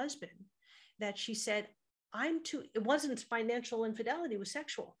trust her husband that she said, it wasn't financial infidelity, it was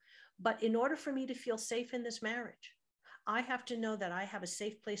sexual. But in order for me to feel safe in this marriage, I have to know that I have a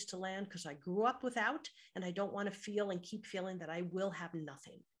safe place to land because I grew up without, and I don't want to feel and keep feeling that I will have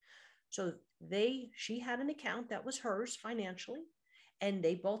nothing. So she had an account that was hers financially, and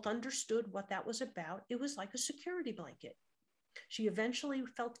they both understood what that was about. It was like a security blanket. She eventually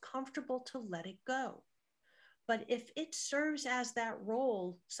felt comfortable to let it go. But if it serves as that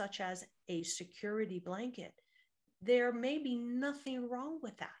role, such as a security blanket, there may be nothing wrong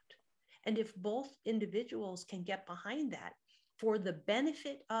with that. And if both individuals can get behind that for the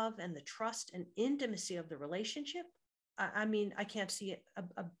benefit of and the trust and intimacy of the relationship, I can't see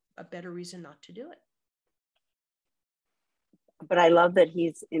a better reason not to do it. But I love that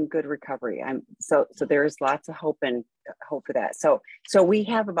he's in good recovery. So there's lots of hope for that. So we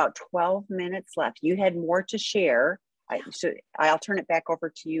have about 12 minutes left. You had more to share. I'll turn it back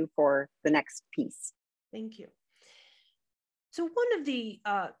over to you for the next piece. Thank you. So one of the,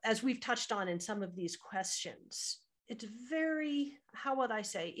 as we've touched on in some of these questions, it's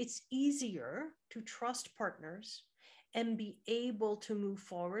it's easier to trust partners and be able to move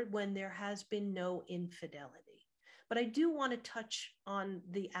forward when there has been no infidelity. But I do want to touch on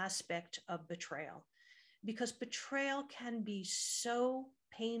the aspect of betrayal, because betrayal can be so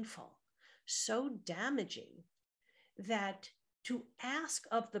painful, so damaging, that to ask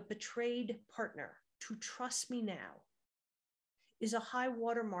of the betrayed partner to trust me now is a high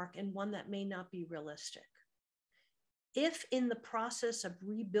watermark, and one that may not be realistic. If in the process of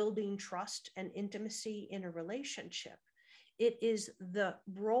rebuilding trust and intimacy in a relationship, it is the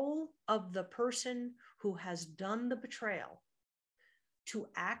role of the person who has done the betrayal to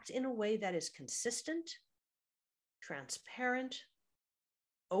act in a way that is consistent, transparent,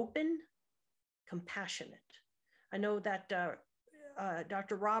 open, compassionate. I know that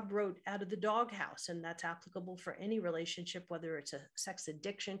Dr. Rob wrote Out of the Doghouse, and that's applicable for any relationship, whether it's a sex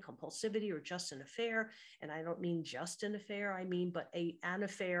addiction, compulsivity, or just an affair. And I don't mean just an affair, but an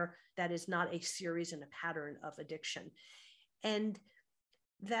affair that is not a series and a pattern of addiction. And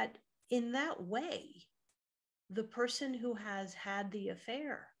that in that way, the person who has had the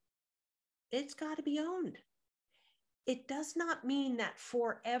affair, it's got to be owned. It does not mean that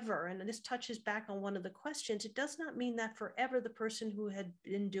forever, and this touches back on one of the questions, it does not mean that forever the person who had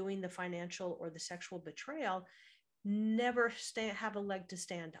been doing the financial or the sexual betrayal never have a leg to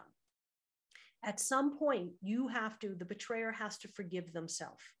stand on. At some point, the betrayer has to forgive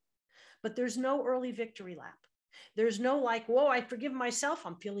themselves. But there's no early victory lap. There's no like, whoa, I forgive myself,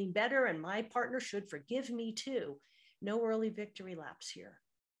 I'm feeling better, and my partner should forgive me too. No early victory laps here.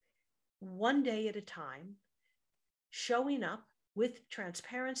 One day at a time, showing up with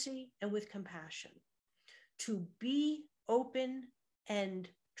transparency and with compassion to be open and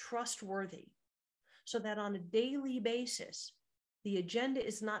trustworthy, so that on a daily basis, the agenda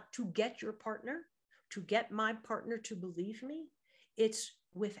is not to get your partner, to get my partner to believe me. It's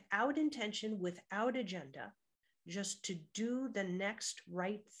without intention, without agenda, just to do the next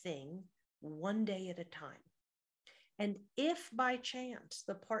right thing one day at a time. And if by chance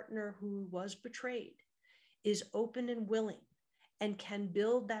the partner who was betrayed is open and willing and can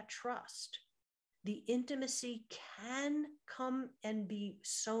build that trust, the intimacy can come and be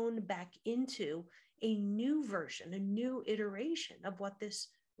sewn back into a new version, a new iteration of what this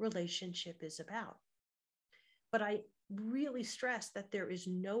relationship is about. But I really stress that there is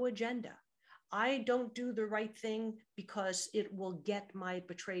no agenda. I don't do the right thing because it will get my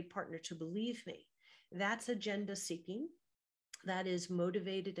betrayed partner to believe me. That's agenda seeking. That is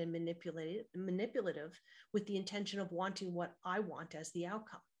motivated and manipulative with the intention of wanting what I want as the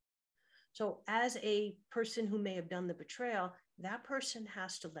outcome. So as a person who may have done the betrayal, that person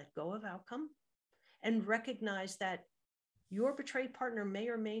has to let go of outcome and recognize that your betrayed partner may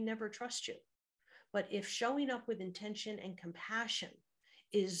or may never trust you. But if showing up with intention and compassion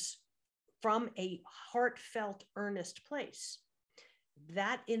is from a heartfelt, earnest place,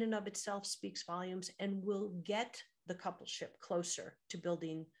 that in and of itself speaks volumes and will get the coupleship closer to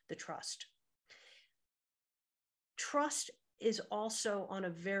building the trust. Trust is also on a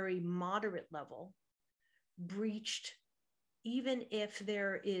very moderate level breached, even if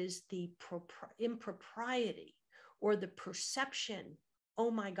there is the impropriety or the perception,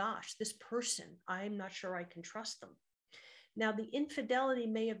 oh my gosh, this person, I'm not sure I can trust them. Now, the infidelity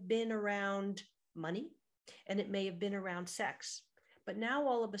may have been around money and it may have been around sex, but now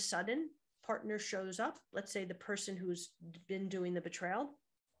all of a sudden, partner shows up, let's say the person who's been doing the betrayal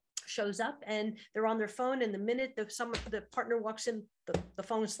shows up and they're on their phone, and the minute the partner walks in, the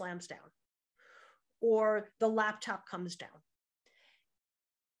phone slams down or the laptop comes down.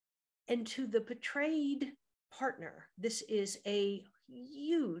 And to the betrayed partner, this is a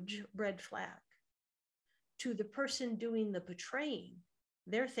huge red flag. To the person doing the betraying,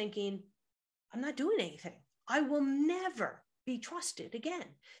 they're thinking, I'm not doing anything. I will never be trusted again.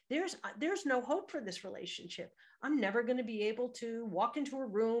 There's no hope for this relationship. I'm never going to be able to walk into a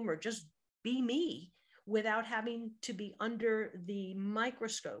room or just be me without having to be under the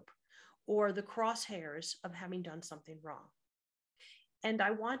microscope or the crosshairs of having done something wrong. And I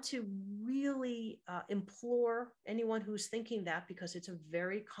want to really implore anyone who's thinking that, because it's a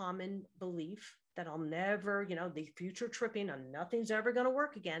very common belief that I'll never, the future tripping and nothing's ever going to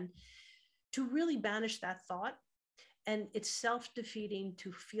work again, to really banish that thought. And it's self-defeating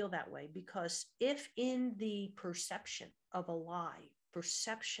to feel that way, because if in the perception of a lie,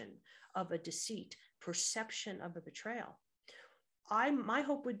 perception of a deceit, perception of a betrayal, my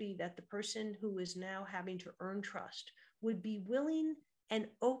hope would be that the person who is now having to earn trust would be willing and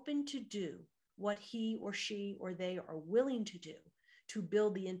open to do what he or she or they are willing to do to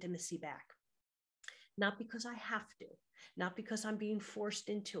build the intimacy back. Not because I have to, not because I'm being forced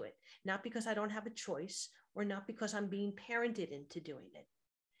into it, not because I don't have a choice, or not because I'm being parented into doing it.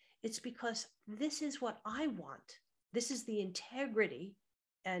 It's because this is what I want. This is the integrity,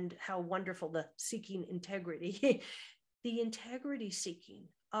 and how wonderful the seeking integrity, the integrity seeking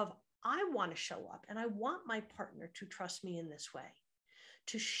of, I want to show up and I want my partner to trust me in this way.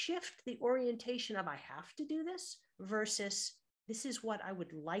 To shift the orientation of I have to do this versus this is what I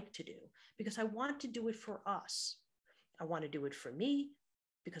would like to do, because I want to do it for us. I want to do it for me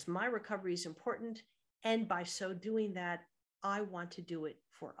because my recovery is important. And by so doing that, I want to do it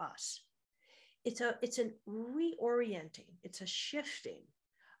for us. It's an reorienting, it's a shifting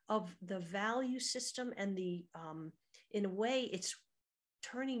of the value system, and in a way, it's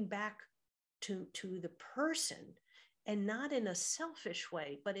turning back to the person, and not in a selfish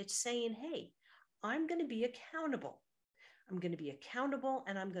way, but it's saying, hey, I'm going to be accountable. I'm going to be accountable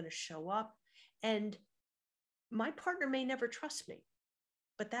and I'm going to show up. And my partner may never trust me,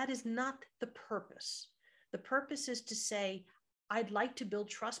 but that is not the purpose. The purpose is to say, I'd like to build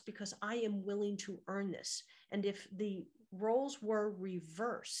trust because I am willing to earn this. And if the roles were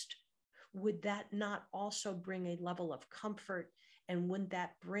reversed, would that not also bring a level of comfort? And wouldn't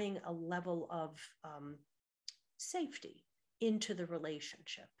that bring a level of safety into the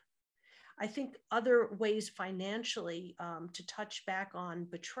relationship? I think other ways financially to touch back on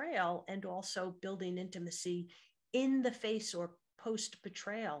betrayal and also building intimacy in the face or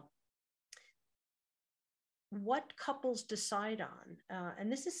post-betrayal. what couples decide on,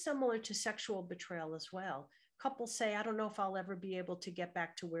 and this is similar to sexual betrayal as well. Couples say, I don't know if I'll ever be able to get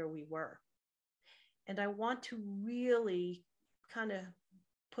back to where we were. And I want to really kind of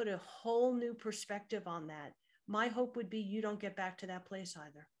put a whole new perspective on that. My hope would be you don't get back to that place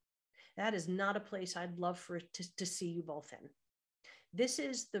either. That is not a place I'd love for it to see you both in. This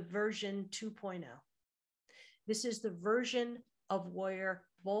is the version 2.0. This is the version of where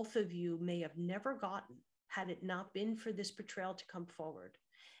both of you may have never gotten had it not been for this betrayal to come forward.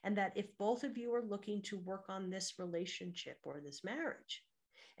 And that if both of you are looking to work on this relationship or this marriage,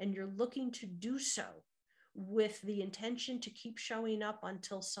 and you're looking to do so with the intention to keep showing up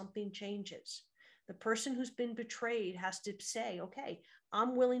until something changes, the person who's been betrayed has to say, okay,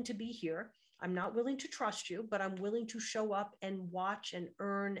 I'm willing to be here. I'm not willing to trust you, but I'm willing to show up and watch and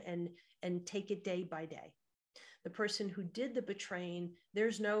earn and take it day by day. The person who did the betraying,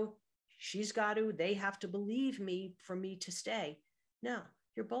 there's no, she's got to, they have to believe me for me to stay. No,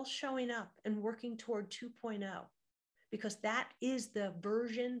 you're both showing up and working toward 2.0, because that is the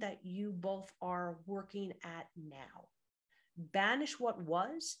version that you both are working at now. Banish what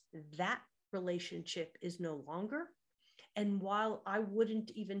was, that relationship is no longer. And while I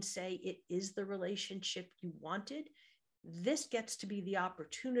wouldn't even say it is the relationship you wanted, this gets to be the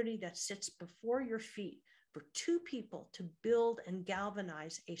opportunity that sits before your feet for two people to build and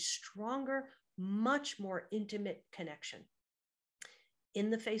galvanize a stronger, much more intimate connection. In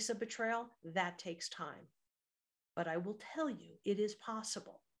the face of betrayal, that takes time. But I will tell you, it is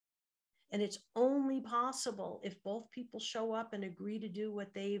possible. And it's only possible if both people show up and agree to do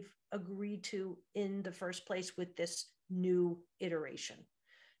what they've agreed to in the first place with this new iteration.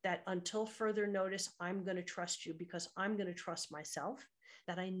 That until further notice, I'm going to trust you because I'm going to trust myself,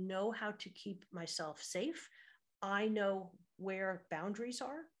 that I know how to keep myself safe. I know where boundaries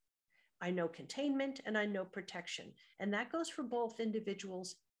are. I know containment and I know protection. And that goes for both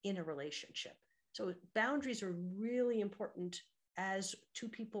individuals in a relationship. So boundaries are really important as two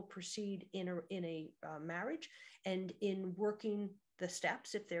people proceed in a marriage and in working the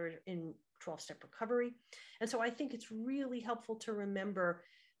steps if they're in 12-step recovery. And so I think it's really helpful to remember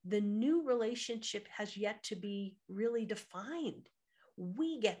the new relationship has yet to be really defined.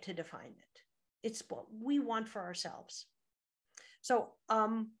 We get to define it. It's what we want for ourselves. So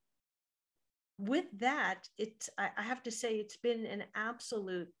with that, I have to say it's been an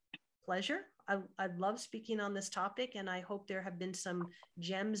absolute pleasure. I love speaking on this topic, and I hope there have been some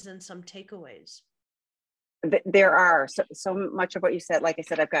gems and some takeaways. There are so much of what you said. Like I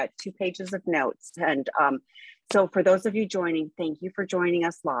said, I've got 2 pages of notes. And so for those of you joining, thank you for joining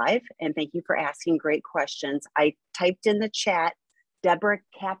us live. And thank you for asking great questions. I typed in the chat,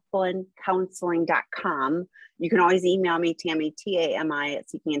 DebraKaplanCounseling.com. You can always email me, Tammy, TAMI at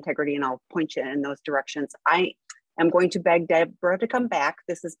Seeking Integrity, and I'll point you in those directions. I am going to beg Debra to come back.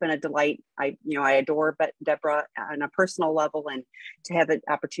 This has been a delight. I adore Debra on a personal level, and to have the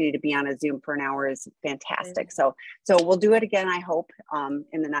opportunity to be on a Zoom for an hour is fantastic. So we'll do it again, I hope,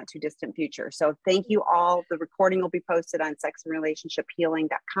 in the not too distant future. So thank you all. The recording will be posted on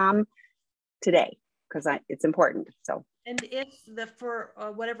sexandrelationshiphealing.com today, because it's important. So, and if for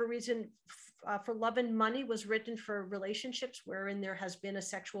whatever reason, For Love and Money was written for relationships wherein there has been a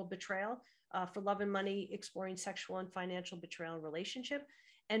sexual betrayal, For Love and Money, exploring sexual and financial betrayal in relationship.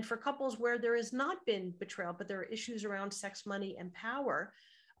 And for couples where there has not been betrayal, but there are issues around sex, money, and power,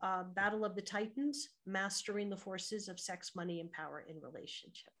 Battle of the Titans, Mastering the Forces of Sex, Money, and Power in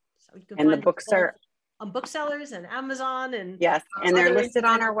Relationship. So you can and find the books are on booksellers and Amazon, and yes, and they're listed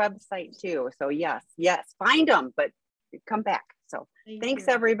on our website too. So yes, find them, but come back. So thanks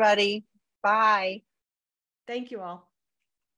everybody. Bye. Thank you all.